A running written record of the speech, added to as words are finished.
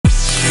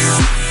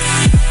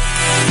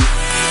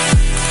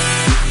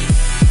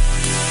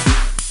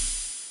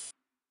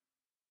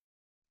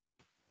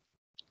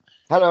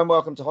Hello and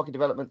welcome to Hockey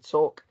Development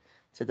Talk.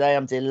 Today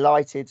I'm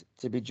delighted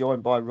to be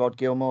joined by Rod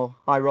Gilmore.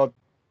 Hi Rod,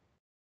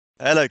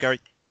 Hello, Gary.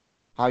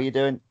 how are you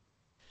doing?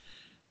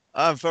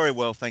 I'm very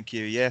well, thank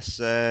you. Yes,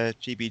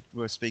 GB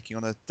were speaking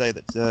on a day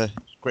that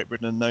Great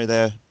Britain know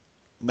their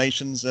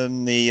nations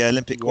and the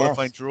Olympic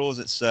qualifying Yes, draws.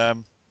 It's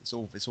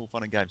all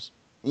fun and games.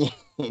 yeah,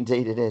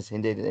 indeed it is.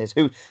 Indeed it is.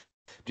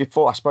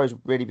 I suppose,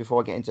 really,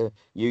 before I get into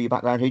your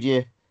background, who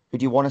do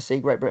you want to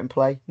see Great Britain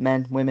play?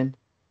 Men, women?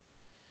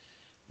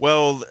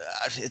 Well,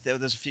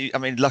 there's a few. I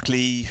mean,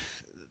 luckily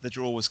the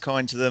draw was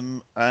kind to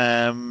them,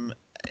 and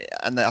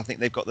I think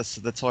they've got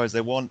the ties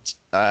they want.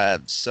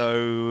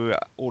 So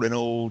all in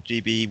all,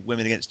 GB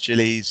women against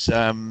Chile's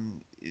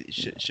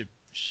it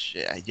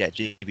yeah,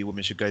 GB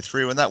women should go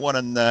through on that one,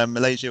 and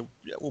Malaysia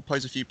will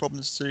pose a few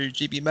problems to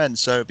GB men.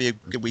 So it'll be a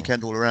good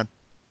weekend all around.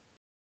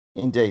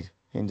 Indeed,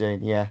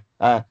 yeah.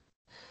 And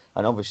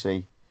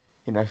obviously,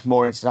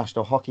 more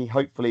international hockey.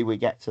 Hopefully, we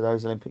get to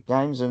those Olympic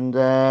Games and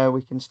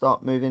we can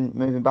start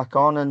moving back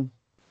on and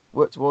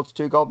work towards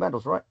 2 gold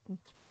medals, right?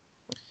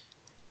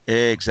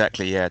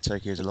 Exactly. Yeah,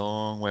 Tokyo's a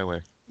long way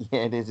away, Yeah,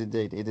 it is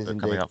indeed. It is but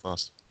coming indeed. up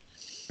fast.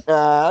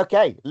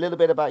 Okay, a little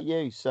bit about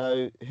you.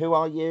 So, who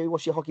are you?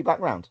 What's your hockey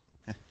background?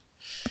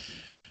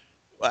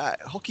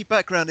 Hockey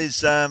background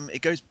is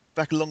it goes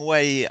back a long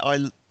way.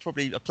 I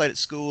played at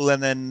school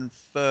and then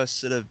first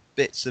sort of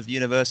bits of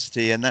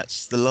university, and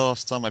that's the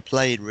last time I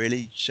played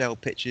really. Shell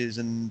pitches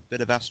and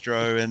bit of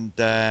Astro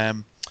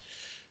and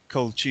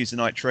cold Tuesday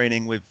night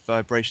training with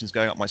vibrations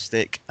going up my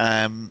stick.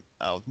 I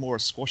was more a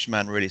squash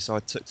man really, so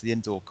I took to the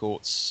indoor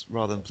courts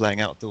rather than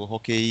playing outdoor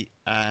hockey.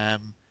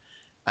 And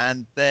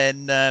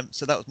then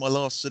so that was my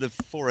last sort of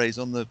forays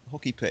on the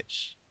hockey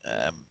pitch.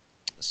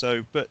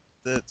 But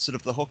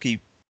the hockey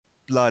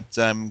blood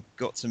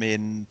got to me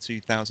in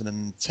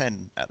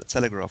 2010 at the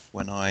Telegraph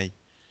when I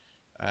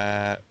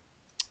uh,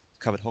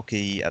 covered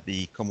hockey at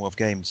the Commonwealth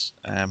Games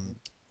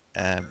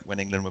when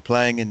England were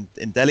playing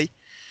in Delhi.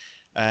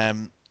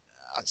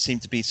 I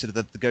seemed to be sort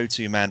of the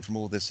go-to man from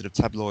all the sort of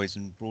tabloids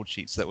and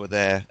broadsheets that were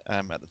there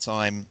at the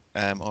time,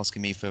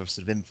 asking me for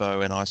sort of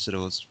info, and I sort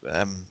of was,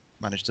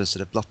 managed to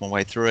sort of bluff my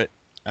way through it.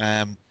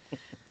 Um,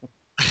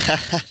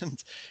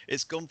 and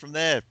it's gone from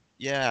there.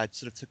 Yeah, I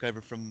sort of took over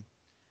from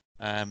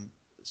um,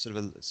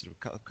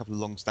 a couple of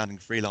long-standing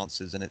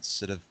freelancers, and it's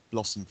sort of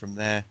blossomed from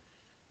there.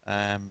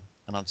 And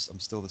I'm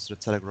still the sort of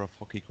Telegraph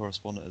hockey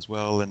correspondent as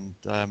well, and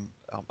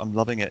I'm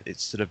loving it.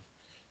 It's sort of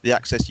the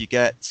access you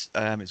get.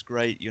 It's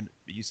great.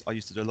 I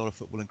used to do a lot of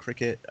football and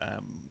cricket,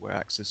 where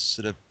access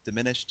sort of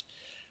diminished.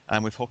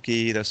 And with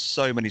hockey, there's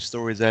so many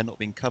stories there not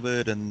being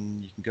covered,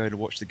 and you can go to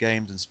watch the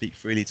games and speak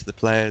freely to the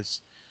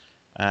players.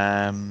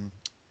 Um,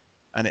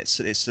 and it's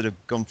sort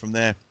of gone from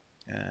there.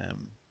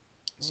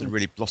 Sort of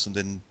really blossomed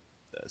in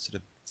sort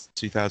of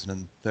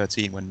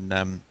 2013 when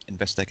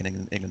Investec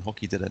and England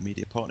Hockey did a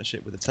media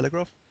partnership with the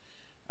Telegraph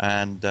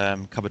and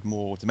covered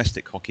more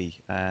domestic hockey.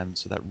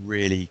 So that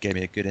really gave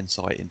me a good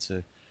insight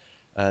into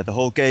the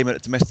whole game at a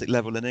domestic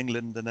level in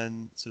England and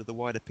then sort of the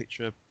wider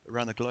picture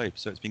around the globe.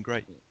 So it's been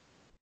great.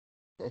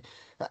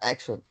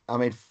 Excellent. I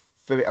mean,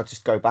 I'll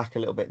just go back a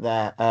little bit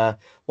there.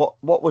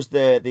 What was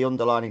the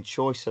underlining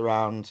choice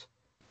around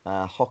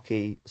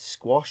hockey,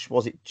 squash?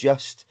 Was it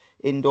just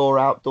indoor,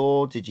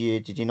 outdoor? Did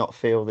you not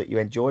feel that you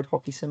enjoyed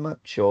hockey so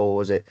much, or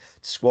was it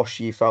squash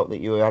you felt that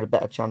you had a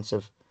better chance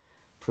of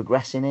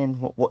progressing in?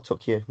 What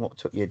took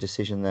your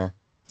decision there?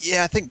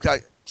 Yeah, I think I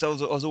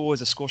was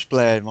always a squash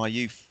player in my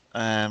youth,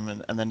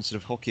 and then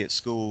sort of hockey at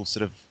school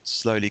sort of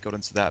slowly got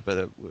into that.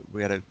 But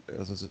we had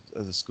as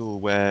a school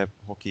where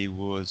hockey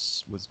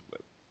was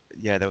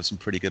yeah, there were some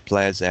pretty good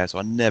players there, so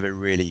I never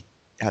really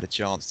had a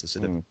chance to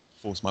sort of Mm.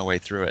 force my way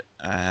through it.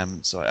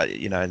 So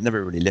it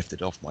never really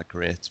lifted off my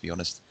career, to be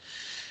honest.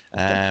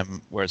 Okay.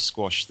 Whereas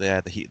squash,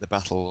 the heat of the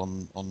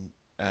battle on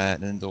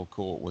an indoor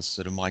court was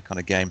sort of my kind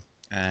of game.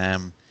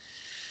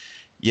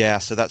 Yeah,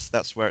 so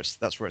that's where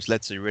it's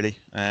led to really.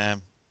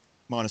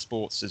 Minor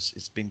sports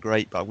has been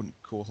great, but I wouldn't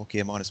call hockey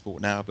a minor sport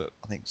now. But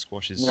I think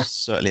squash is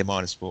certainly a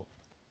minor sport.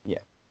 Yeah,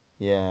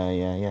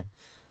 yeah.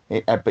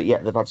 But yeah,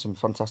 they've had some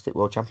fantastic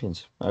world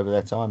champions over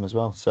their time as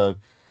well. So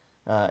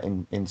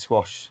in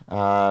squash,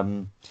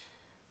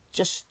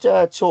 just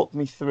talk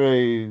me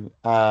through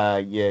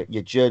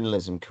your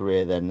journalism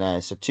career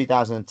then. So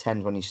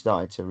 2010 when you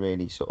started to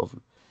really sort of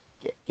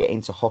get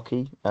into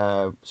hockey,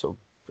 sort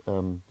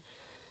of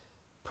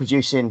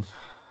producing.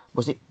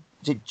 Was it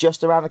was it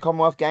just around the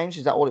Commonwealth Games?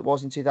 Is that all it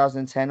was in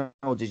 2010,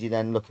 or did you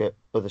then look at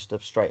other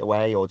stuff straight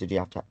away, or did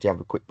you do you have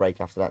a quick break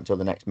after that until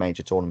the next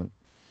major tournament?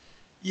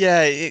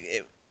 Yeah,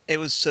 it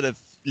was sort of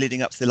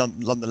leading up to the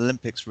London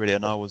Olympics really,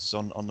 and I was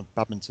on the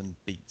badminton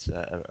beat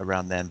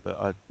around then.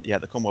 But yeah,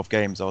 the Commonwealth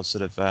Games, I was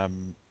sort of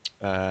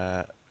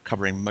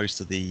covering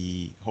most of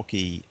the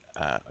hockey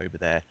over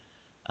there,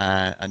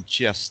 and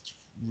just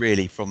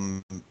really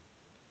from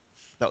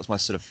that was my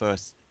sort of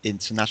first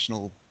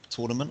international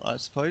tournament, I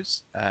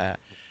suppose.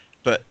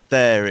 but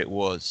there it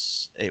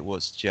was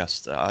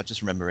just I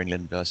just remember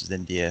England versus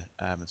India.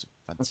 It's a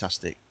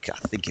fantastic.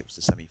 I think it was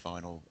the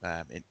semi-final.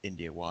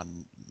 India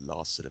won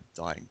last sort of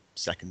dying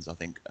seconds, I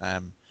think,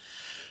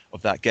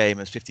 of that game.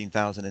 There's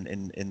 15,000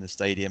 in the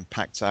stadium,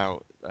 packed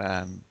out,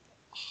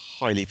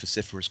 highly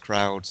vociferous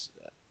crowds.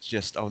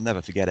 Just I'll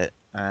never forget it.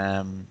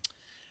 And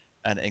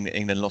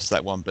England lost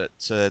that one, but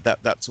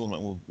that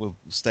tournament will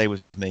stay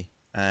with me.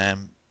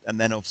 And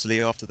then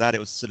obviously after that, it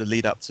was sort of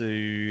lead up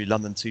to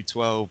London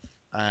 212.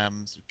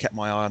 Sort of kept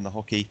my eye on the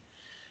hockey,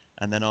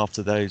 and then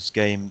after those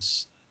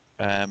games,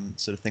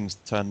 sort of things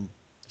turned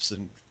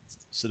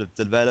sort of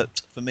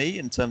developed for me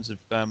in terms of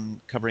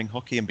covering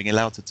hockey and being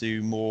allowed to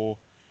do more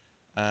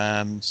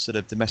sort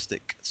of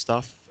domestic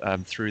stuff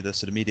through the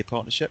sort of media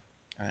partnership,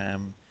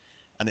 and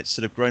it's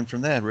sort of grown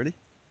from there, really.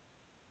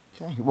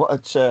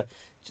 Okay,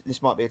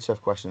 this might be a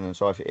tough question, and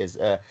sorry if it is.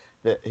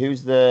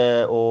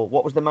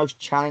 What was the most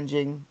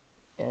challenging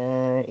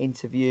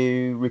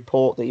interview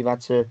report that you've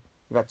had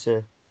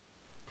to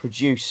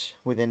produce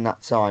within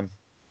that time?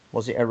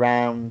 Was it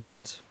around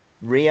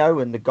Rio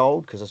and the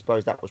gold? Because I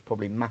suppose that was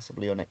probably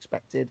massively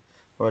unexpected.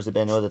 Or has there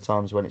been other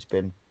times when it's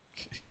been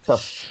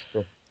tough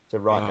to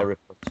write a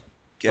report?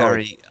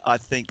 Gary, I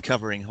think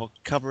covering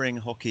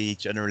hockey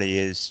generally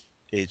is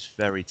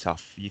very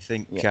tough. You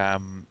think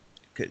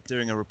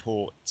doing a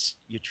report,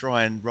 you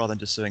try and rather than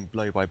just doing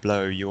blow by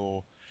blow,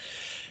 you're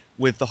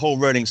with the whole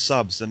rolling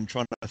subs and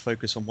trying to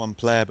focus on one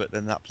player, but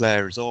then that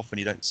player is off and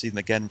you don't see them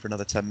again for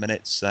another 10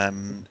 minutes.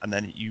 And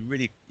then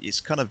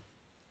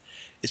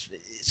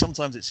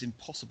sometimes it's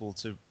impossible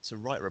to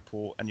write a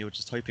report, and you're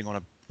just hoping on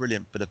a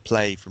brilliant bit of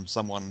play from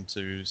someone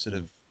to sort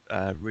of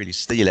really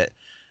steal it.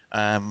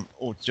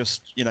 Or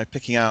just, cherry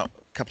picking a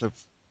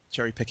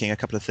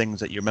couple of things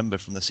that you remember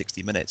from the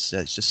 60 minutes.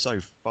 It's just so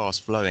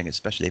fast flowing,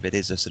 especially if it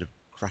is a sort of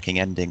cracking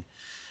ending.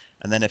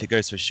 And then if it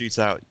goes to a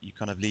shootout, you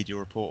kind of lead your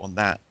report on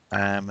that.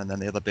 And then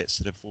the other bits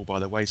sort of fall by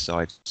the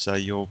wayside. So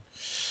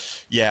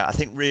I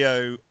think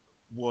Rio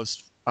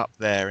was up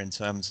there in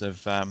terms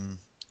of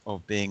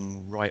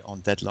being right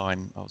on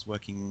deadline. I was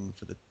working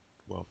for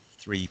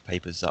three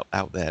papers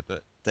out there,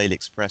 but Daily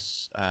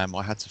Express,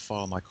 I had to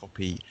file my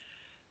copy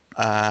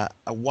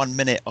 1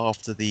 minute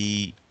after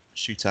the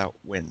shootout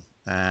win.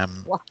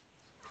 What?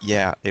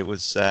 Yeah, it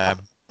was.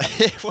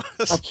 It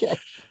was. Okay.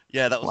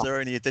 Yeah, that was their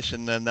only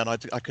edition, and then I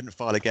couldn't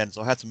file again,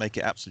 so I had to make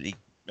it absolutely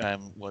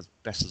as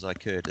best as I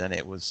could, and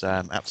it was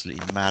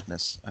absolutely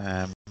madness.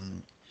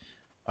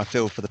 I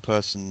feel for the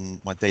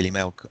person, my Daily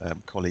Mail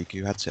colleague,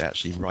 who had to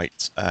actually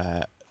write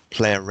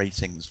player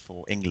ratings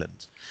for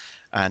England,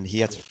 and he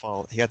had to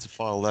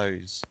file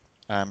those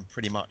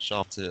pretty much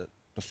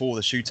before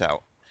the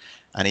shootout,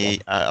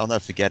 and I'll never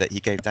forget it. He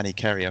gave Danny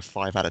Kerry a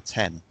 5 out of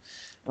 10,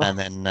 and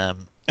then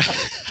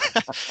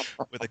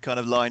with a kind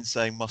of line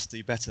saying "must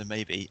do better,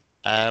 maybe."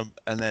 And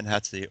then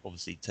had to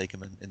obviously take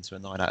him into a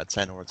 9 out of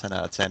 10 or a 10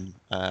 out of 10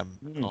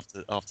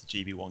 after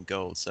GB won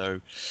gold. So,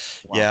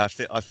 yeah,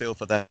 I feel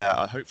for that.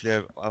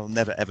 Hopefully, I'll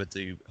never ever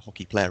do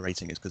hockey player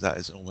ratings because that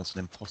is almost an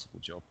impossible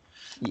job.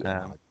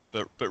 Yeah.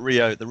 But the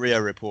Rio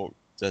report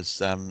does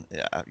that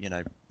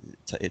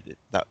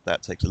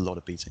takes a lot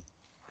of beating.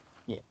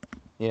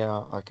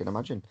 Yeah, I can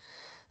imagine.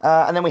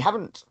 And then you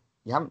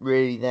haven't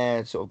really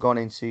there sort of gone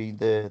into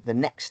the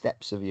next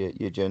steps of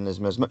your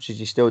journalism as much as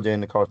you're still doing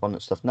the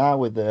correspondence stuff now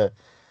with the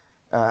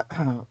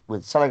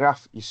with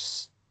Telegraph.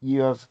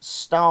 You have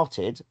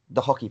started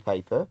the hockey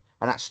paper,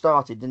 and that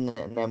started, didn't it,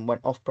 and then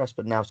went off press,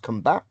 but now it's come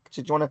back.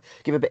 So do you want to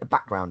give a bit of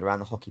background around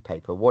the hockey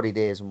paper, what it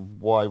is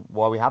and why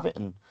we have it?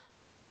 And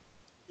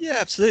yeah,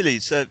 absolutely.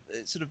 So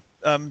it's sort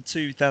of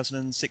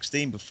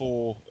 2016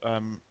 before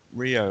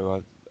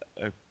Rio.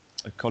 A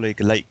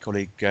late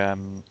colleague,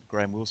 Graham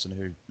Wilson,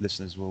 who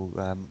listeners will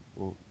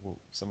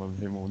some of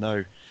whom will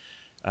know,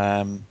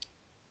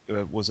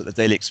 was at the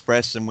Daily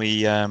Express, and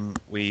we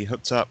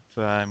hooked up.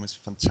 Was a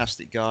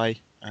fantastic guy.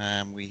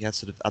 We had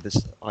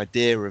this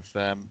idea of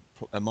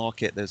a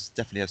market. There's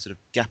definitely a sort of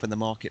gap in the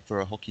market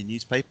for a hockey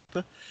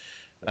newspaper,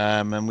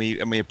 and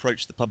we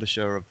approached the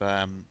publisher of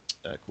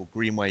called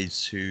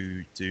Greenways,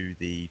 who do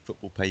the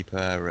football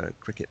paper,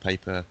 cricket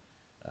paper,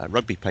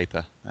 rugby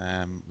paper,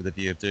 with a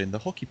view of doing the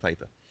hockey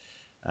paper.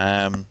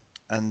 And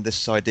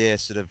this idea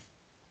sort of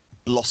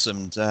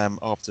blossomed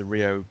after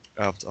Rio,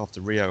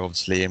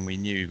 obviously, and we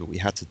knew that we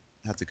had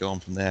to go on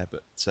from there.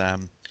 But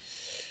the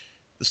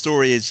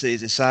story is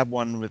a sad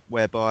one,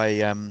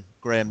 whereby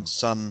Graham's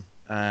son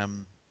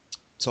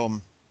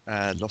Tom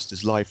lost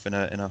his life in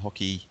a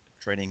hockey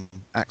training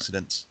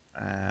accident,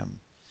 and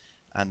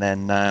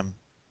then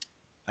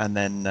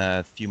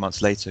a few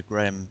months later,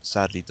 Graham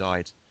sadly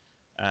died.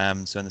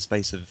 So in the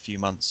space of a few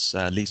months,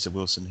 Lisa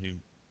Wilson, who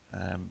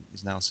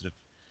is now sort of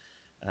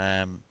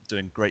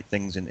doing great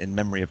things in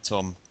memory of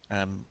Tom,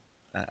 and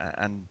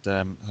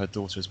her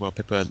daughter as well,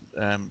 Pippa,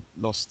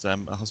 lost a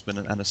husband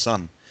and a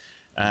son.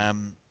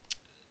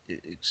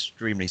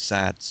 Extremely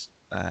sad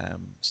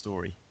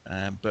story.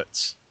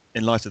 But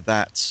in light of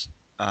that,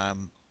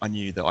 I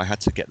knew that I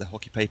had to get the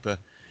hockey paper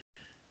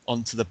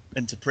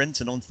into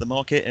print and onto the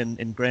market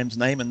in Graham's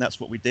name, and that's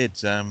what we did.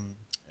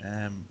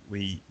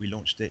 We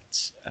launched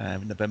it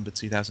in November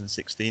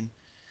 2016,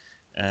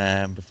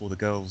 before the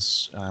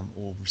girls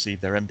all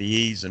received their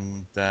MBEs,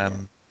 and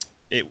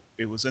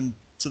it was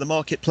into the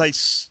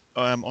marketplace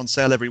on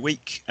sale every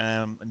week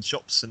in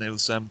shops, and it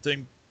was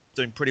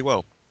doing pretty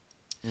well.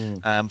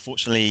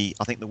 Fortunately,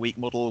 I think the week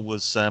model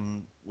was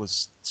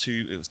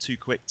too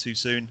quick, too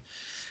soon,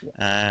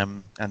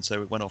 and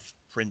so it went off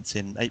print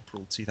in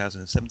April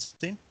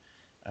 2017,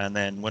 and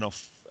then went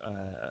off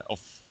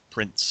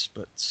print,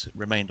 but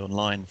remained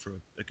online for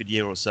a good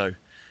year or so,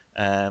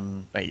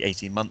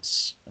 18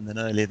 months, and then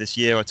earlier this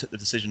year I took the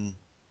decision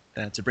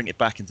to bring it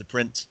back into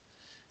print,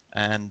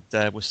 and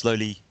we're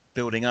slowly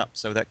building up.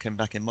 So that came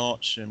back in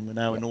March, and we're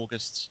now in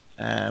August,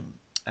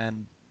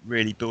 and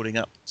really building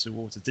up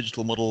towards a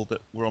digital model,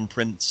 but we're on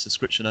print,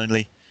 subscription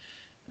only,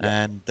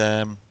 and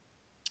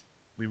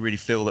we really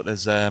feel that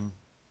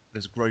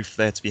there's growth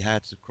there to be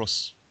had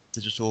across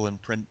digital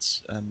and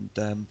print and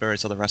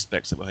various other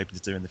aspects that we're hoping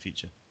to do in the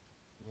future.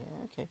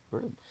 Yeah, okay,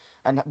 brilliant.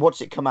 And what's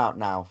it come out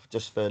now?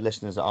 Just for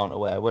listeners that aren't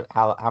aware,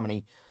 how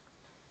many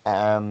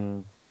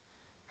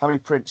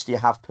prints do you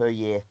have per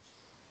year?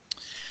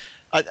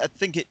 I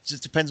think it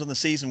just depends on the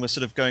season. We're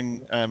sort of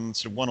going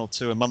sort of 1 or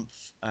 2 a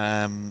month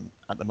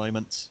at the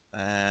moment,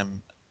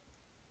 and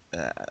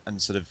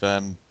sort of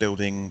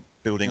building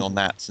on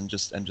that, and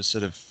just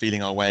sort of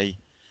feeling our way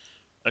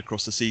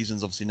across the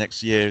seasons. Obviously,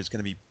 next year is going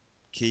to be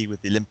key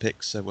with the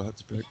Olympics, so we'll have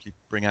to hopefully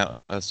bring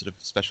out a sort of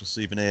special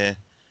souvenir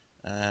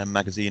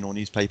magazine or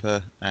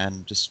newspaper,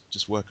 and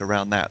just work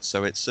around that.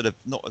 So it's sort of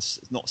not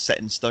set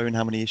in stone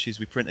how many issues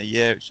we print a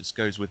year. It just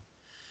goes with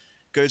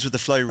the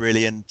flow,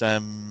 really, and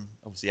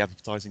obviously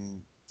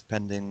advertising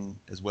depending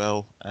as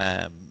well.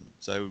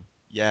 So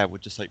yeah, we'll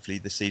just hopefully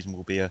this season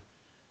will be a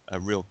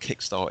real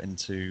kickstart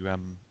into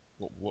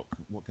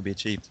what can be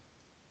achieved.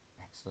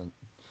 Excellent.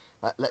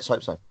 Let's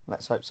hope so.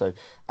 Let's hope so.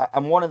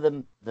 And one of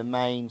the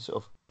main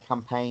sort of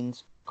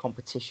campaigns,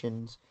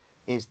 competitions,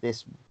 is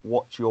this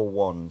Watch Your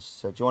Wands.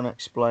 So do you want to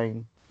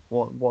explain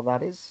what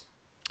that is?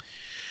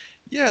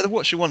 Yeah, the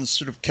Watch Your Wands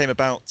sort of came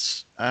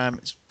about.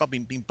 It's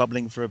been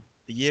bubbling for a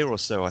year or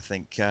so, I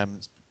think.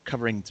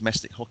 Covering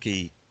domestic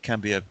hockey can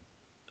be a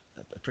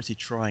pretty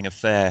trying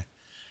affair.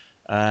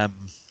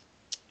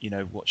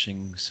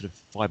 Watching sort of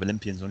 5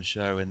 Olympians on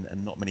show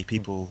and not many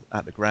people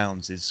at the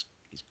grounds is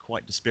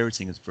quite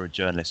dispiriting as for a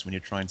journalist when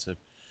you're trying to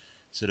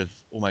sort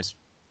of almost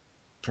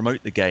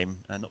promote the game,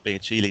 and not being a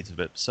cheerleader,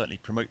 but certainly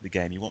promote the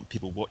game. You want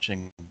people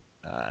watching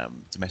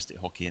domestic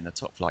hockey in the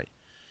top flight.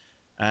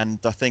 And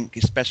I think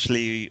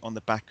especially on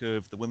the back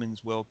of the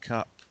Women's World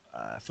Cup,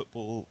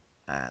 football,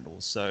 and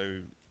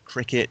also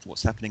cricket,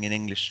 what's happening in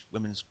English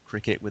women's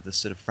cricket with the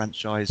sort of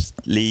franchise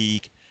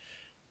league,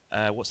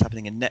 what's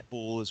happening in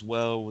netball as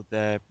well with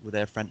their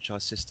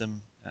franchise system,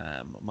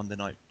 Monday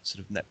night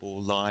sort of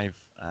netball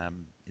live,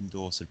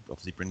 indoor, so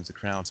obviously brings the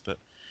crowds, but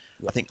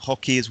I think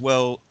hockey as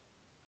well,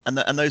 and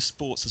those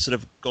sports have sort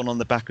of gone on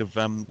the back of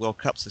World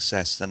Cup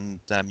success, and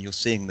you're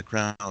seeing the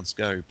crowds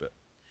go, but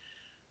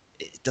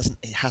it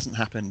hasn't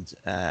happened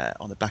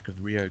on the back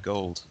of Rio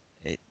Gold.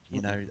 I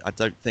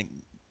don't think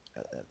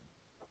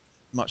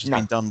much has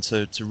been done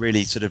to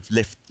really sort of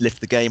lift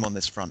the game on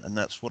this front, and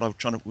that's what we're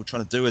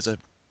trying to do as a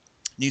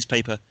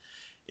newspaper,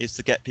 is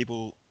to get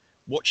people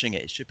watching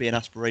it. It should be an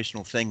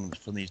aspirational thing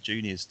from these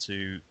juniors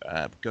to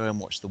go and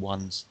watch the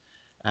ones,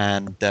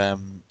 and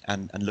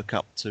look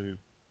up to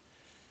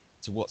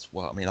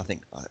I mean, I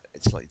think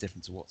it's slightly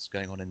different to what's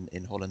going on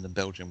in Holland and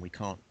Belgium. We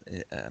can't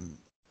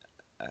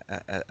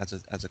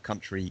as a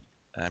country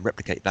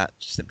replicate that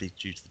simply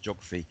due to the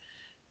geography.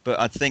 But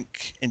I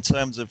think in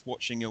terms of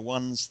watching your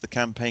ones, the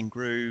campaign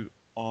grew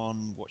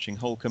on watching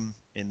Holcomb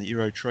in the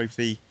Euro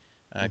Trophy,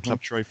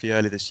 Club Trophy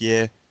earlier this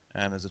year,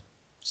 and there's a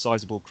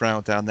sizable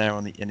crowd down there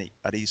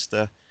at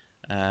Easter,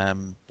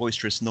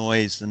 boisterous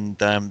noise, and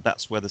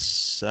that's where the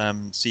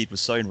seed was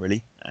sown,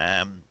 really.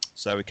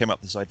 So we came up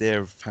with this idea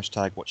of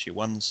hashtag Watch Your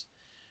Ones,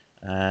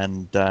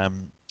 and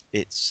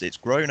it's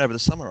grown over the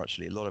summer.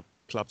 Actually, a lot of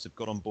clubs have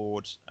got on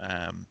board.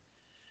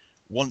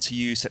 Want to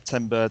use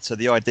September. So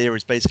the idea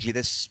is basically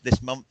this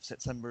month,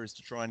 September, is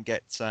to try and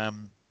get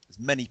as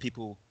many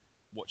people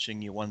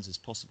watching your ones as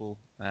possible,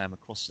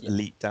 across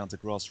elite down to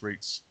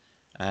grassroots,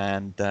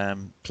 and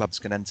clubs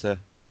can enter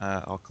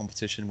our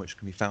competition, which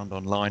can be found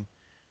online,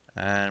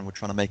 and we're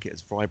trying to make it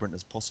as vibrant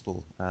as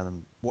possible.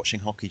 Watching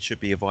hockey should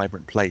be a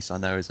vibrant place. I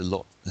know there's a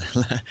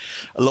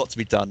lot to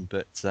be done,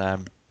 but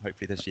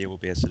hopefully this year will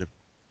be a sort of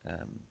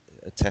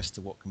a test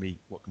to what can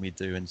we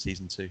do in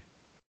season 2.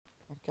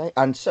 Okay,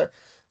 and so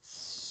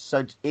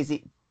is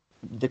it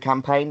the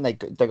campaign? They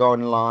go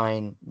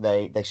online,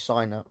 they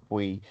sign up.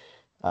 What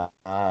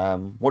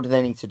do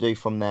they need to do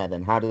from there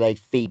then? How do they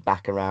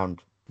feedback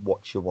around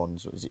Watch Your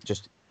Ones? Or is it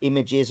just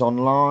images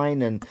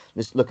online and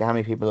let's look at how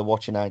many people are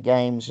watching our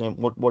games? And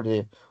what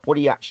are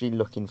you actually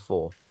looking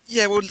for?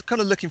 Yeah, we're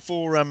kind of looking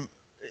for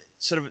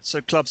sort of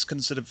so clubs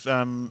can sort of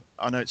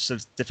I know it's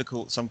sort of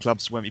difficult. Some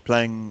clubs won't be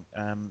playing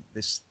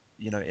this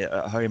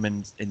at home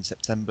in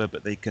September,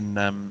 but they can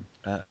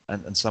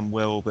and some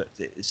will. But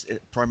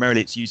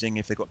primarily it's using,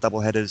 if they've got double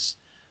headers,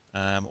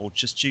 or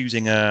just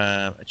choosing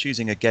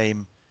a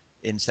game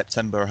in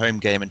September, a home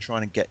game, and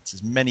trying to get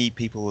as many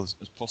people as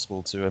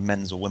possible to a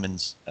men's or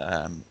women's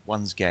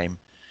ones game,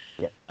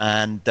 Yeah.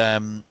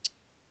 And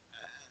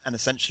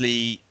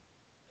essentially,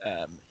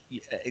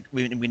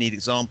 we need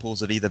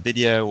examples of either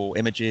video or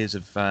images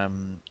of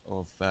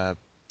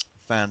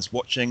fans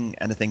watching,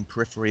 anything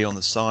periphery on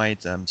the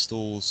side,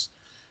 stalls.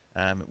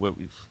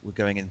 We're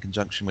going in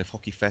conjunction with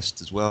Hockey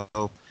Fest as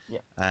well.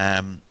 Yeah.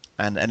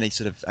 And any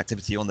sort of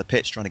activity on the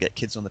pitch, trying to get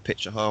kids on the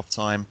pitch at half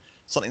time,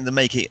 something to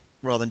make it,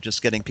 rather than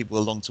just getting people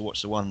along to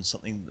watch the ones,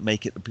 something to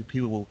make it that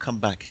people will come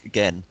back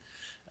again,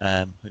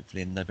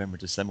 hopefully in November,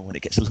 December when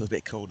it gets a little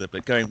bit colder,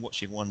 but going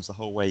watching ones the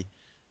whole way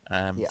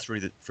through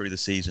the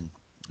season.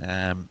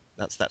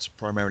 That's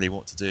primarily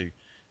what to do.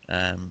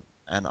 And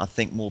I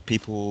think more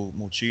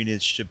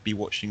juniors should be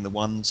watching the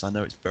ones. I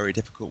know it's very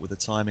difficult with the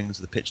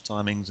timings, the pitch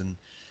timings,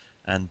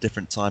 and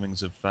different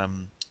timings of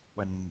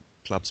when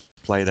clubs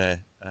play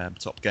their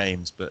top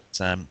games. But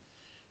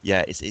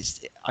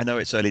it's I know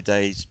it's early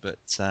days, but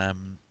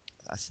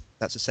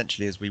that's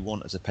essentially as we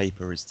want as a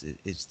paper is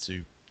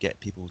to get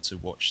people to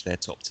watch their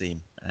top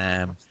team,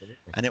 and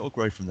it will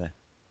grow from there.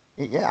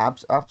 Yeah,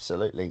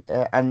 absolutely.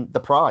 And the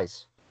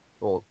prize,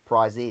 or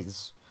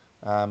prizes,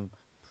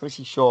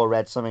 pretty sure I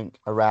read something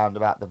around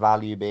about the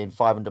value being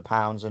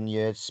 £500 and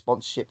your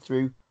sponsorship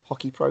through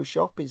Hockey Pro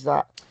Shop. Is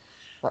that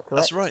correct?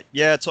 That's right.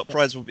 Yeah, top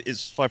prize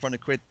is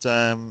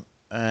 £500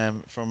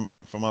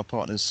 from our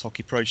partners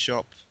Hockey Pro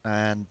Shop,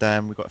 and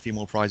we've got a few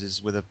more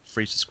prizes with a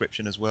free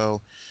subscription as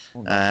well.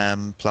 Oh,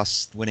 nice.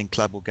 Plus, the winning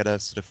club will get a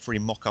sort of free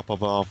mock-up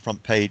of our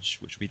front page,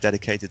 which will be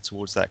dedicated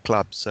towards that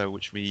club. So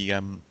which we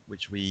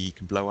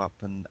can blow up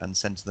and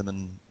send to them,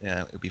 and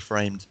it'll be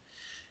framed.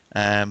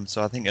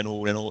 So I think in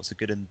all, it's a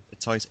good and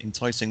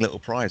enticing little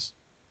prize.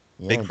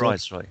 Yeah, Big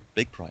prize, sorry.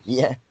 Big prize.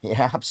 Yeah,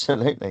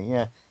 absolutely.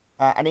 Yeah.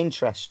 And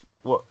interest.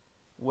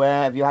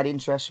 Where have you had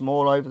interest from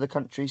all over the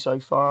country so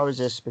far? Is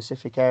there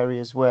specific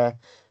areas where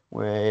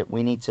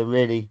we need to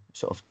really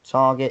sort of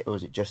target, or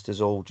is it just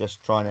us all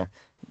just trying to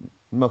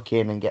muck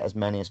in and get as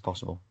many as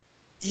possible?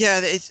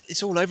 Yeah,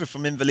 it's all over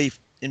from Inverleith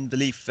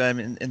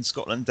in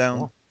Scotland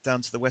down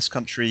to the West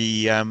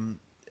Country.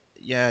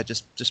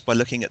 Just by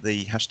looking at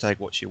the hashtag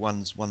Watch Your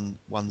Ones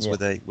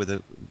with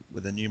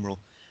a numeral.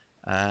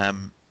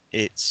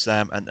 It's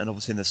and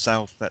obviously in the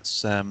south,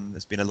 that's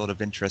there's been a lot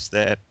of interest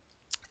there.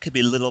 Could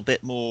be a little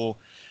bit more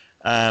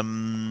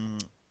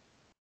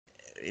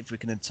if we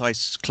can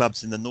entice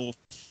clubs in the north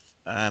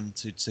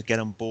to get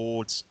on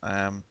board.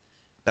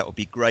 That would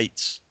be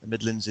great. The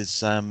Midlands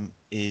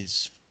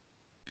is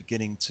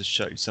beginning to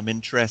show some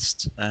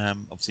interest.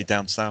 Obviously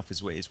down south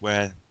is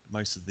where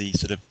most of the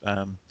sort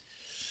of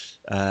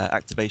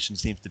activation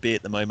seems to be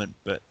at the moment,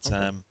 but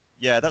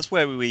that's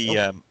where we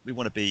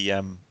want to be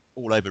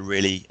all over,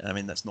 really. I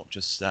mean, that's not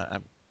just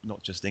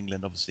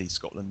England, obviously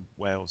Scotland,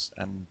 Wales,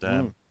 and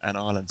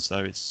Ireland. So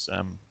it's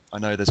I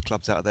know there's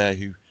clubs out there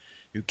who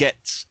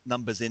get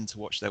numbers in to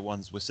watch their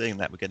ones. We're seeing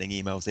that, we're getting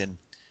emails in,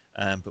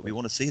 but we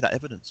want to see that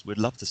evidence. We'd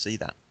love to see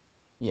that.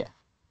 Yeah,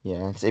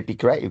 it'd be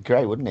great,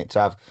 wouldn't it, to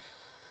have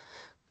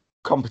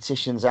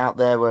competitions out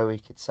there where we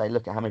could say,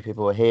 look at how many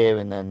people are here,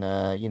 and then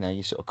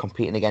you're sort of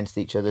competing against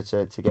each other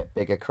to get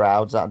bigger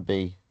crowds. That'd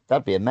be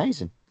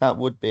amazing. That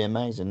would be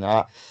amazing.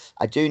 I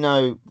do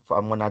know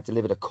from when I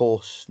delivered a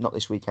course, not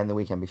this weekend, the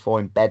weekend before,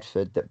 in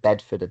Bedford, that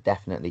Bedford are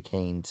definitely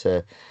keen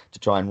to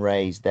try and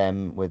raise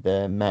them, with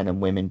the men and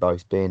women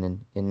both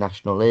being in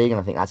National League, and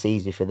I think that's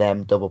easy for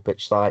them. Double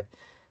pitch site,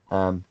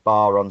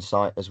 bar on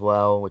site as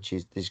well, which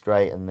is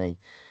great, and the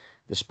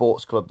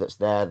sports club that's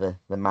there,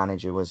 the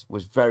manager was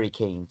very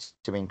keen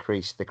to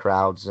increase the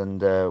crowds,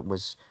 and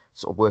was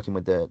sort of working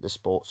with the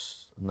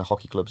sports and the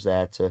hockey clubs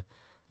there to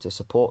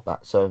support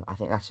that. So I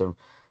think that's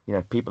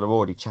people are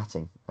already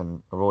chatting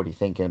and are already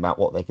thinking about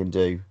what they can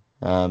do.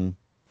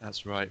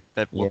 That's right.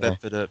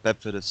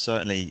 Bedford is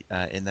certainly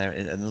in there.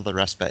 In another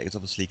aspect is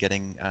obviously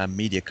getting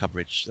media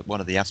coverage.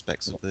 One of the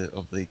aspects of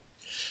the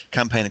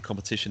campaign and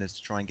competition is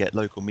to try and get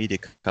local media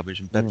coverage,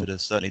 and Bedford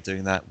is certainly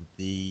doing that with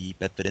the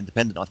Bedford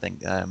Independent. I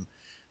think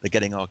they're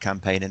getting our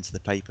campaign into the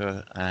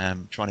paper,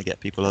 trying to get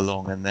people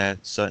along, and we're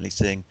certainly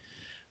seeing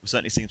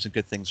some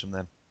good things from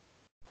them.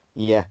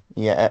 Yeah,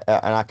 and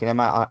I can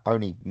imagine. I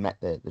only met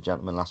the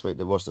gentleman last week.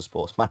 There was the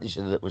sports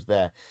manager that was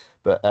there,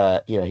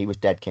 but he was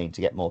dead keen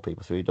to get more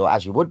people through the door,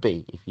 as you would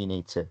be if you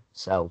need to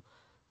sell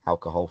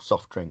alcohol,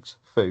 soft drinks,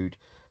 food.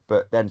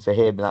 But then for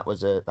him, that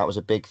was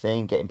a big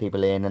thing, getting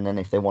people in, and then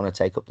if they want to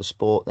take up the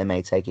sport, they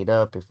may take it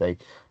up. If they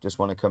just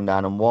want to come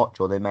down and watch,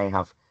 or they may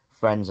have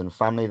friends and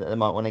family that they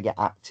might want to get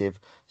active.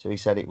 So he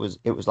said it was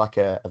like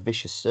a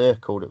vicious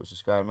circle that was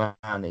just going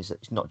around.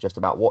 It's not just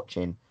about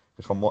watching,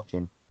 because from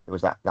watching there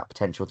was that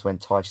potential to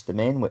entice them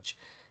in, which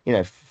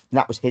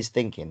that was his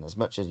thinking. As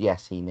much as,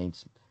 yes, he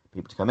needs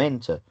people to come in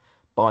to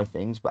buy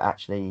things, but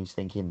actually he's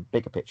thinking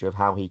bigger picture of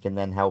how he can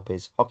then help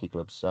his hockey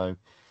clubs. So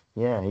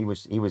yeah, he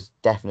was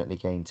definitely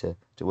keen to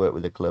work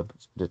with the club,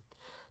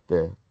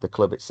 the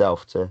club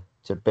itself, to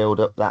build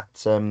up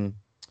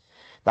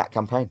that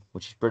campaign,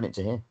 which is brilliant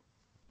to hear.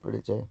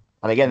 Brilliant to hear.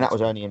 And again, that That's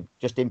was only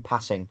just in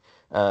passing,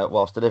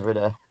 whilst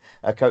delivering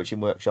a coaching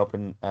workshop,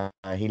 and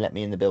he let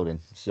me in the building.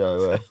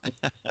 So,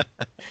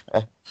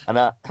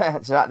 and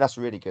so that's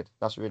really good.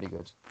 That's really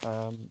good.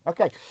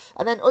 Okay,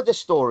 and then other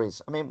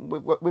stories. I mean,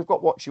 we've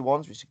got Watch Your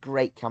Ones, which is a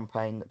great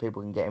campaign that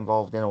people can get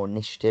involved in, or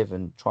initiative,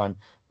 and try and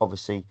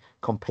obviously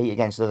compete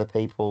against other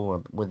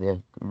people with the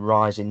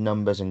rise in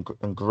numbers and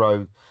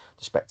grow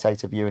the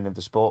spectator viewing of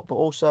the sport. But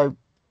also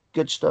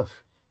good stuff.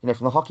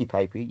 From the hockey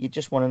paper, you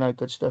just want to know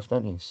good stuff,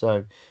 don't you?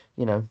 So,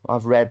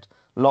 I've read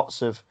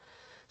lots of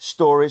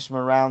stories from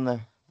around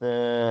the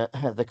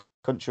the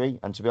country,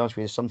 and to be honest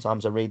with you,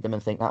 sometimes I read them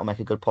and think that'll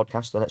make a good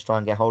podcast, so let's try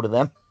and get hold of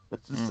them.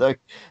 mm. So,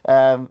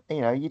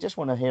 you just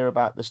want to hear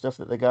about the stuff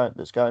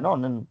that's going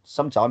on, and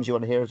sometimes you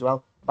want to hear as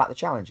well about the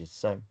challenges.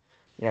 So,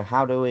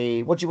 how do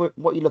we? What are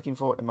you looking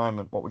for at the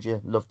moment? What would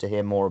you love to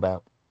hear more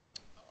about?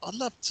 I'd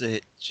love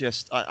to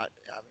just I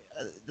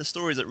mean, the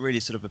stories that really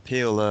sort of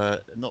appeal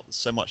not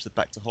so much the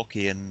back to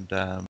hockey and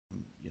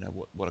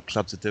what our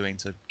clubs are doing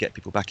to get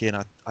people back in.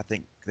 I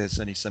think there's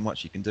only so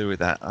much you can do with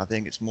that. I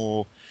think it's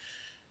more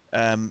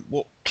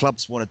what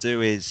clubs want to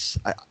do is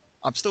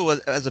I'm still,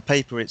 as a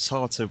paper, it's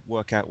hard to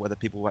work out whether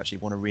people actually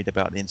want to read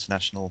about the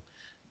international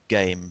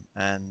game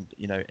and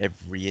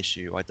every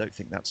issue. I don't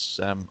think that's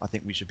I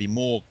think we should be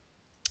more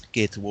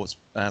geared towards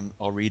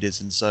our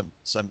readers in so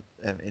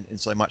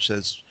much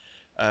as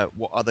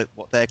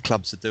what their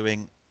clubs are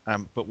doing,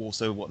 but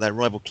also what their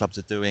rival clubs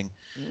are doing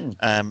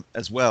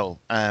as well.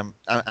 And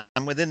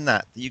within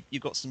that,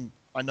 you've got some.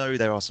 I know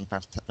there are some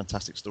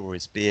fantastic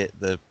stories. Be it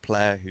the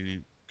player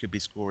who could be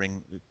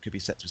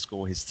set to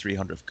score his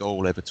 300th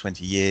goal over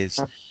 20 years,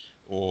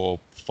 or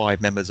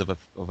 5 members of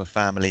a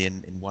family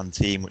in one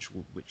team,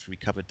 which we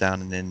covered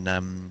down in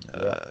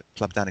a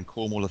club down in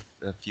Cornwall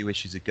a few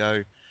issues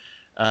ago.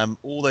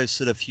 All those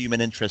sort of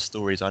human interest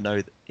stories. I know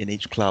that in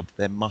each club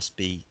there must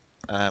be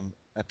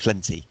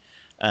plenty,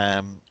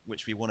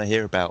 which we want to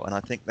hear about, and I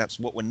think that's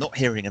what we're not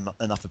hearing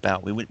enough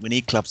about. We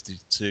need clubs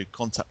to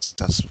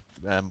contact us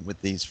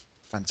with these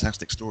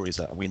fantastic stories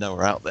that we know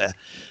are out there,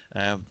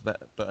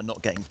 but are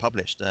not getting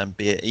published,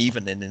 be it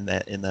even in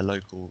their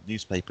local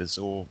newspapers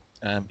or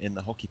in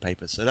the hockey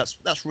papers. So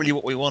that's really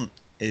what we want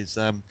is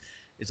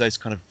those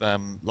kind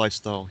of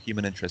lifestyle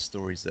human interest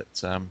stories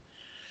that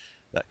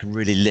can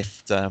really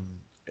lift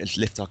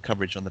our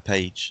coverage on the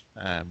page,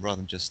 rather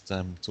than just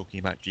talking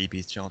about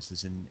GB's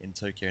chances in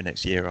Tokyo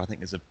next year. I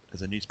think as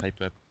a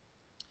newspaper,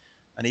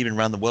 and even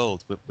around the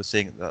world, we're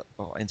seeing that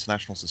our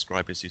international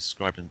subscribers who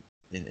subscribe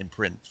in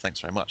print, thanks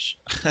very much,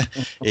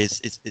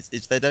 is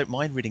they don't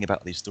mind reading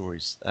about these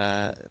stories,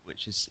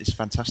 which is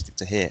fantastic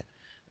to hear.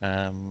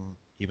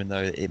 Even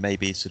though it may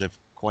be sort of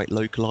quite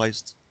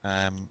localized,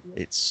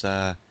 it's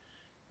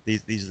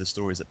these are the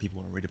stories that people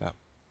want to read about.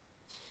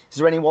 Is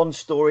there any one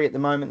story at the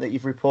moment that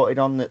you've reported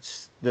on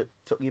that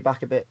took you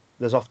back a bit?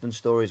 There's often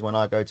stories when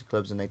I go to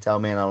clubs and they tell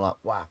me, and I'm like,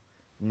 wow,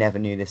 never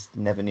knew this,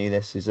 never knew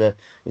this. Is there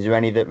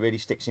any that really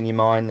sticks in your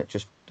mind that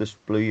just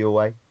blew you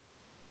away?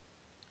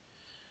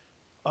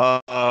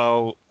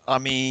 Oh, I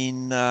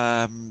mean,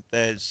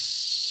 there's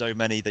so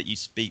many that you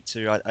speak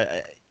to.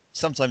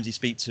 Sometimes you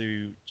speak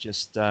to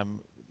just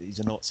these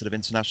are not sort of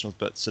internationals,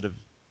 but sort of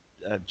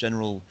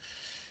general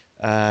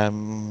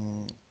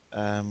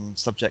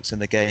subjects in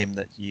the game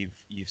that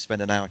you've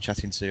spent an hour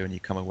chatting to, and you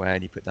come away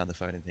and you put down the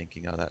phone and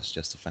thinking, oh, that's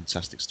just a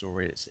fantastic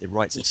story. It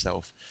writes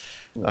itself.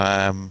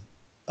 Yeah.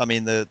 I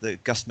mean, the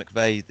Gus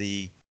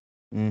McVeigh,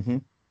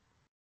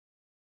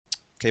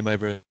 came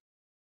over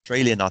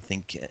Australian, I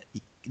think.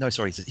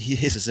 He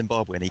is a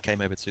Zimbabwean. He came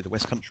over to the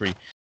West Country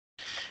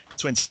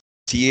 20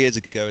 years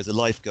ago as a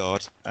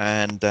lifeguard,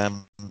 and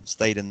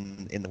stayed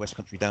in the West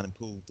Country down in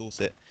Poole,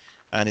 Dorset,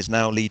 and is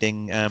now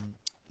leading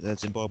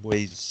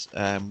Zimbabwe's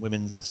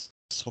women's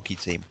hockey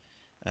team,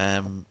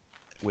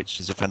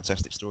 which is a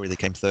fantastic story. They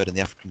came third in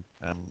the African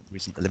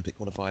recent Olympic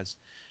qualifiers,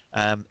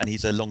 and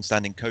he's a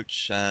long-standing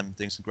coach,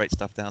 doing some great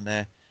stuff down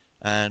there,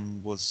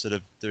 and was sort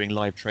of doing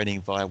live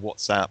training via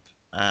WhatsApp.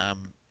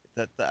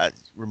 That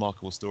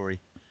remarkable story.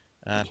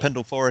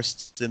 Pendle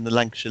Forest in the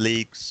Lancashire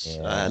Leagues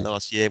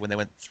last year, when they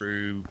went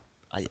through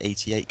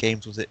 88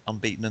 games, was it,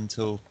 unbeaten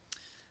until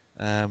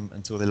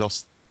they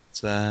lost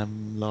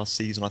last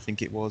season, I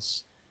think it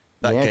was.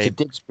 That game.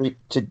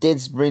 To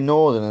Didsbury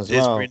Northern as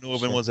well. Didsbury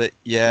Northern, was it?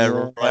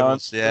 Yeah,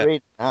 rivals. Yeah,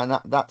 and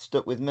that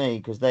stuck with me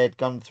because they had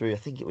gone through, I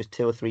think it was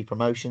 2 or 3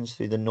 promotions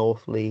through the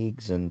North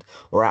Leagues,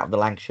 or out of the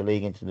Lancashire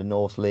League into the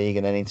North League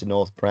and then into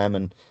North Prem,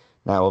 and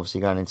now obviously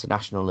going into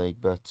National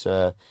League. But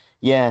that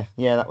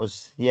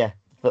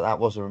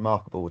was a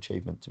remarkable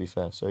achievement, to be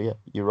fair. So yeah,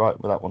 you're right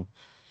with that one.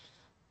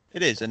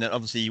 it is, and then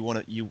obviously you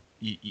want to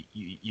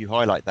you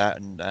highlight that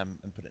and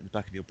put it in the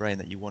back of your brain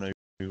that you want to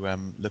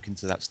look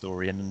into that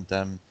story, and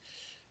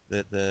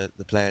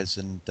the players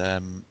and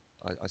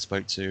I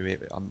spoke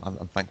to.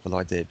 I'm thankful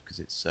I did, because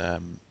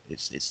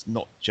it's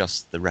not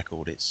just the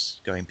record;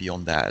 it's going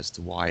beyond that as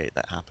to why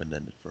that happened,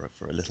 and for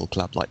a little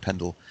club like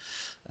Pendle,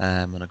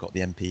 and I got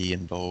the MP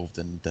involved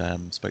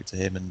and spoke to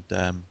him, and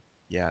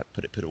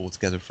put it all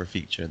together for a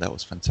feature. That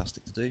was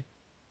fantastic to do.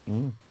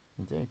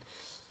 Indeed.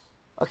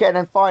 Okay, and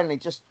then finally,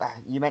 just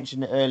you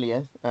mentioned it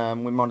earlier.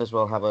 We might as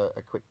well have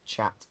a quick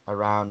chat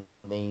around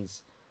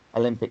these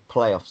Olympic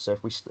playoffs. So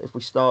if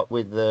we start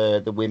with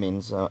the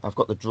women's, I've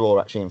got the draw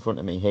actually in front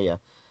of me here.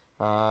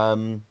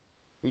 Um,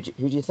 who do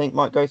you think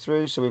might go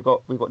through? So we've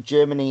got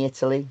Germany,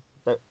 Italy.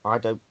 I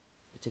don't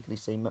particularly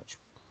see much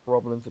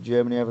problem for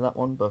Germany over that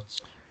one,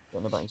 but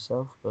don't know about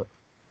yourself. But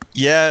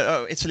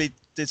Yeah, Italy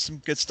did some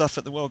good stuff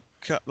at the World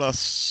Cup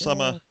last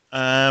summer. yeah,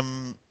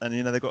 And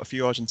they've got a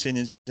few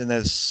Argentinians in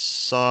their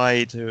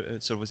side who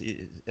sort of was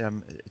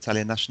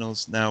Italian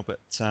nationals now. But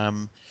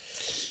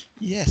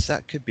yes,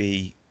 that could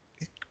be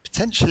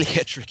potentially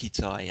a tricky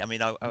tie. I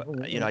mean,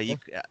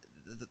 okay.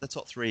 the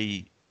top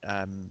three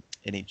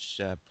in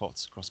each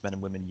pot across men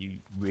and women, you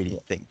really Yeah,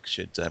 think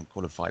should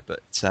qualify.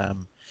 But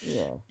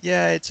yeah.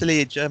 yeah,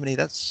 Italy, Germany,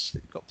 that's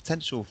got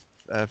potential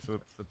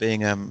for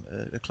being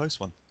a close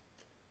one.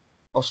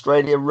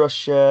 Australia,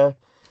 Russia.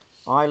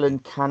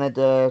 Ireland,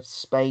 Canada,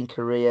 Spain,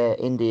 Korea,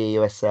 India,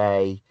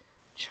 USA,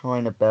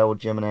 China,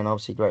 Belgium, and then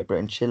obviously Great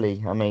Britain,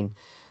 Chile. I mean,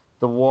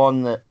 the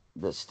one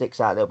that sticks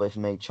out a little bit for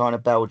me, China,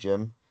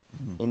 Belgium,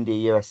 Mhm. India,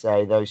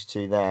 USA, those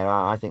two there.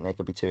 I think they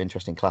could be two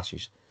interesting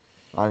clashes.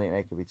 I think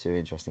they could be two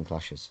interesting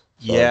clashes.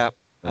 So, Yeah,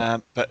 yeah.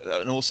 but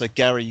and also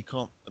Gary, you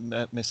can't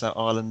miss out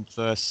Ireland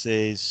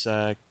versus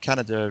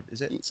Canada.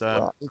 Is it?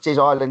 Well, it is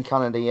Ireland,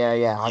 Canada. Yeah,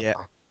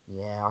 yeah.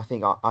 Yeah, I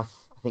think I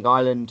think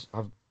Ireland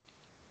have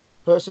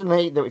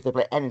personally, if they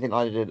play anything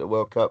like they did at the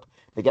World Cup,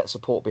 they get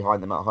support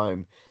behind them at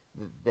home.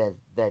 They're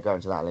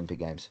going to that Olympic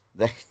Games.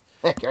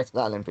 They're going to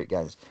that Olympic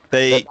Games.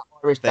 That they that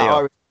Irish that they are.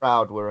 Irish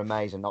crowd were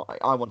amazing.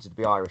 I wanted to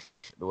be Irish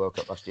at the World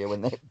Cup last year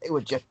when they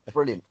were just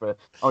brilliant.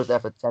 I was there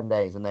for 10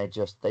 days and they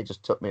just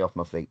took me off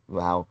my feet.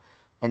 How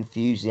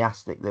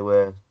enthusiastic they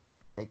were.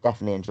 They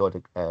definitely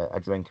enjoyed a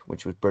drink,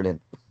 which was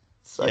brilliant.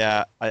 So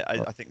Yeah, I, I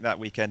uh, I think that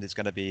weekend is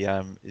going to be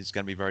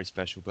very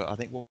special. But I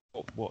think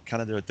what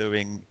Canada are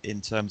doing in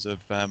terms of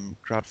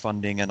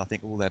crowdfunding, and I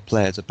think all their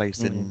players are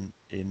based mm,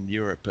 in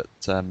Europe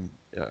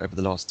over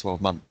the last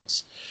 12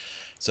 months.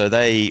 So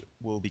they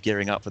will be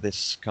gearing up for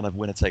this kind of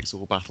winner takes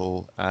all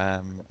battle,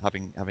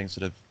 having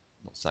sort of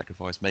not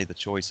sacrificed, made the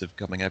choice of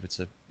coming over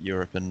to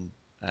Europe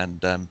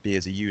and be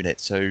as a unit.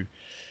 So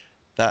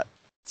that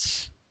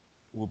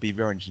will be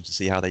very interesting to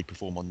see how they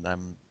perform on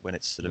them when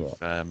it's sort yeah.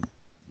 of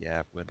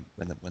yeah, when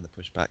the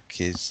pushback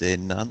is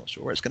in. I'm not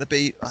sure where it's going to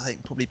be. I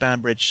think probably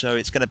Banbridge. So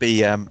it's going to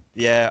be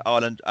yeah,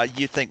 Ireland.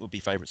 You'd think would be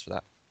favourites for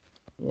that.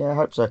 Yeah, I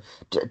hope so.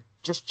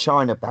 Just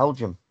China,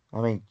 Belgium.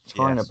 I mean,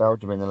 China, Yes.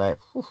 Belgium in the late.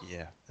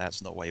 Yeah,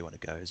 that's not where you want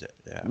to go, is it?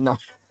 Yeah. No,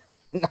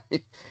 no,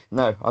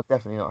 no. I'm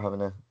definitely not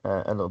having a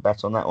little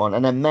bet on that one.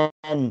 And then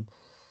men,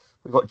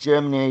 we've got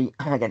Germany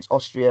against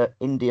Austria,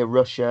 India,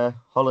 Russia,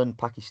 Holland,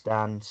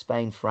 Pakistan,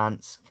 Spain,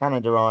 France,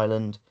 Canada,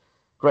 Ireland,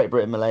 Great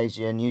Britain,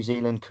 Malaysia, New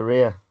Zealand,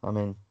 Korea. I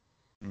mean,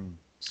 Mm.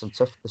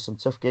 there's some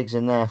tough gigs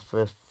in there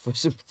for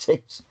some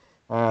teams.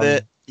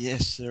 There, Um,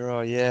 yes, there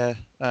are. Yeah,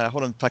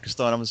 Holland,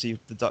 Pakistan. Obviously,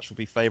 the Dutch will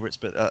be favourites,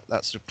 but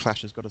that sort of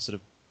clash has got a sort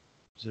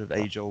of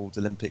age-old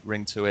Olympic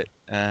ring to it,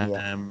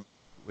 yeah,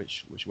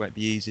 which won't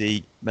be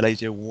easy.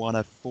 Malaysia won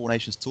a Four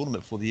Nations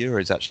tournament for the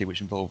Euros actually,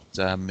 which involved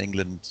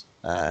England.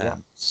 yeah,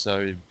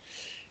 So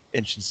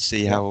interesting to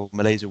see yeah. how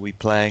Malaysia will be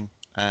playing.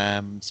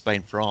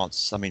 Spain,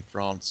 France. I mean,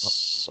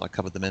 France. I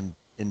covered them in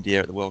India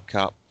at the World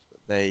Cup.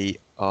 They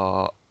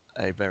are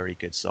a very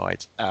good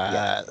side.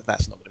 Yeah.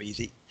 That's not going to be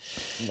easy.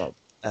 No,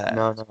 Uh,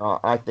 no.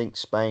 I think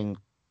Spain,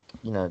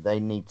 they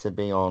need to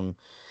be on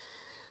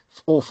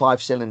all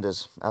five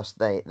cylinders, as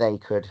they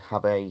could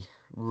have a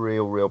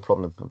real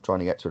problem of trying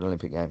to get to an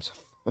Olympic Games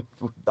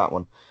with that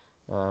one.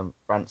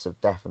 France have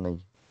definitely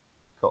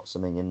got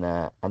something in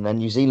there, and then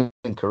New Zealand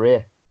and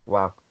Korea.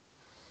 Wow,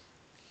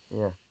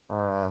 yeah,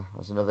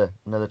 that's another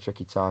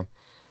tricky tie.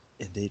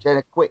 Indeed.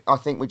 Then I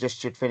think we just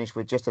should finish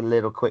with just a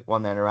little quick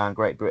one then around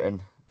Great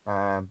Britain.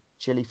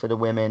 Chile for the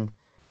women,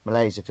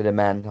 Malaysia for the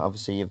men.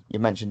 Obviously, you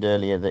mentioned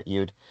earlier that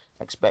you'd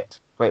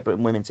expect Great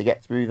Britain women to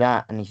get through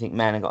that, and you think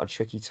men have got a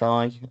tricky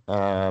tie.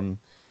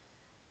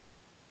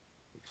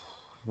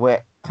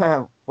 Where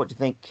what do you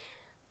think?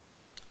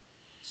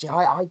 See,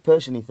 I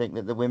personally think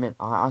that the women,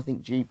 I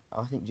think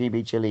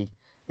GB Chile,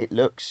 it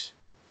looks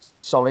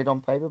solid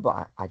on paper,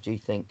 but I do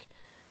think,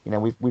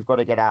 we've got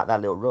to get out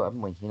that little rut,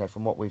 haven't we?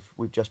 From what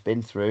we've just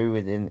been through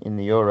in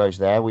the Euros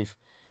there, we've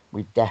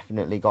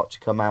definitely got to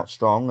come out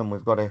strong, and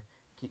we've got to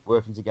keep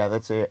working together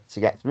to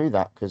get through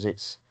that because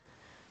it's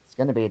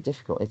going to be a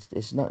difficult.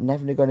 It's not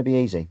never going to be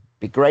easy.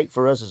 Be great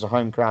for us as a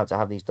home crowd to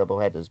have these double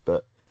headers,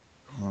 but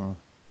Uh,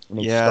 we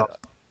need to yeah, start.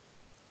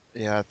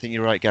 yeah, I think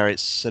you're right, Gary.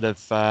 It's sort of,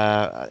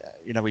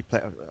 we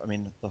play. I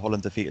mean, the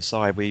Holland defeat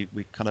aside, we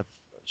kind of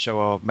show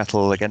our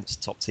mettle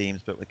against top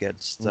teams, but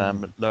against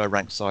Mm, lower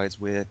ranked sides,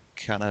 we're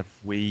kind of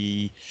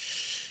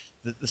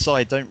the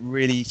side don't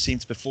really seem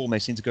to perform. They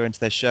seem to go into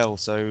their shell.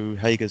 So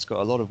Hager's got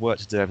a lot of work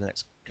to do over the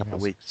next couple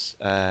of yes. weeks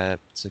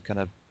to kind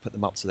of put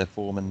them up to their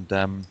form and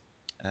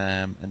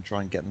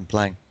try and get them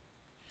playing.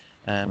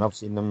 And Um,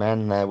 obviously the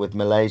men there with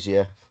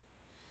Malaysia,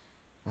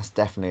 that's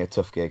definitely a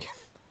tough gig.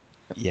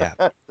 yeah,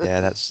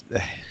 yeah, that's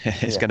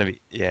it's Yeah. going to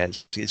be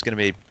it's going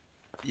to be.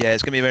 Yeah,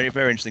 it's going to be very,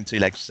 very interesting two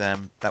legs,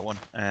 that one.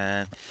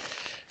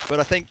 But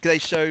I think they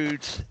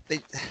showed, they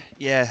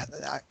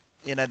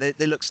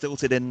look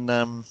stilted in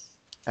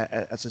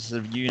as a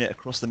sort of unit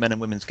across the men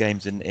and women's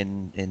games in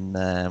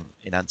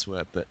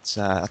Antwerp. But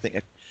I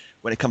think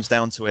when it comes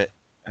down to it,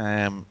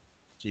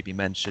 GB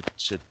men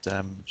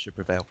should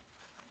prevail.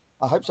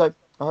 I hope so.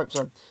 I hope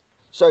so.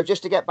 So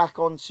just to get back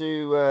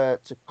onto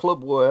to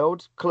club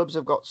world, clubs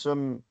have got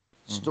some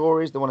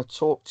stories. They want to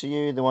talk to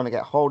you. They want to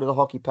get hold of the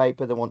hockey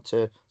paper. They want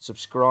to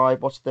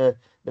subscribe. What's the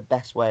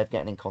best way of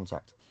getting in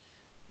contact?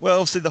 Well,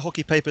 obviously the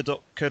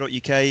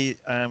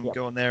hockeypaper.co.uk, Yep.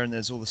 go on there and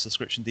there's all the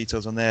subscription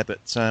details on there.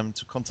 But to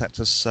contact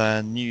us,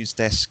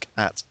 newsdesk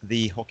at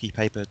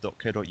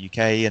thehockeypaper.co.uk,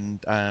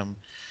 and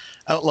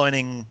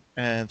outlining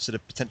sort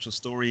of potential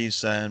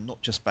stories,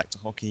 not just back to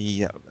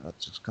hockey. I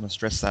just kind of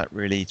stress that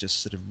really, just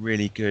sort of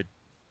really good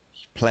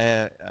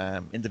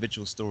player,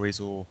 individual stories,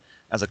 or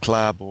as a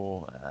club,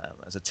 or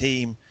as a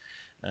team,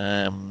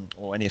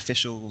 or any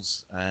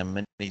officials,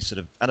 any sort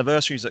of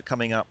anniversaries that are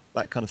coming up,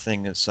 that kind of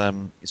thing. It's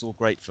all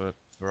great for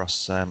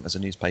us as a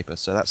newspaper.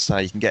 So that's how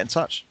you can get in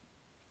touch.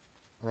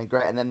 I think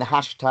great. And then the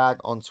hashtag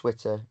on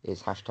Twitter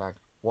is hashtag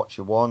Watch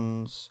Your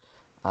Wands.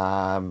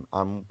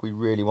 And we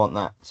really want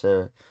that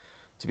to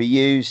be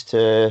used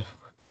to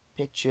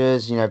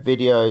pictures,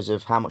 videos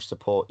of how much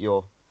support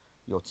your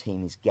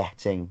team is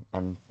getting,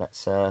 and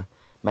let's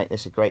make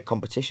this a great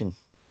competition.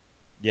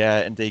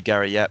 Yeah, indeed,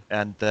 Gary. Yeah,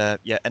 and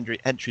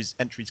entries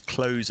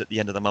close at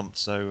the end of the month,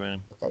 so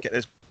Okay,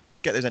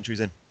 get those entries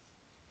in.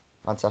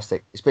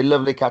 fantastic. It's been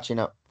lovely catching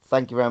up.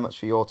 Thank you very much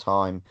for your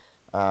time.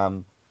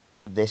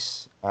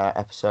 This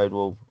episode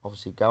will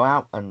obviously go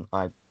out, and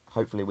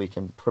hopefully we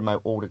can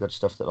promote all the good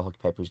stuff that the Hockey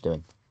Paper is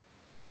doing.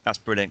 That's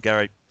brilliant,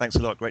 Gary. Thanks a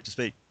lot. Great to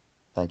speak.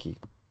 Thank you.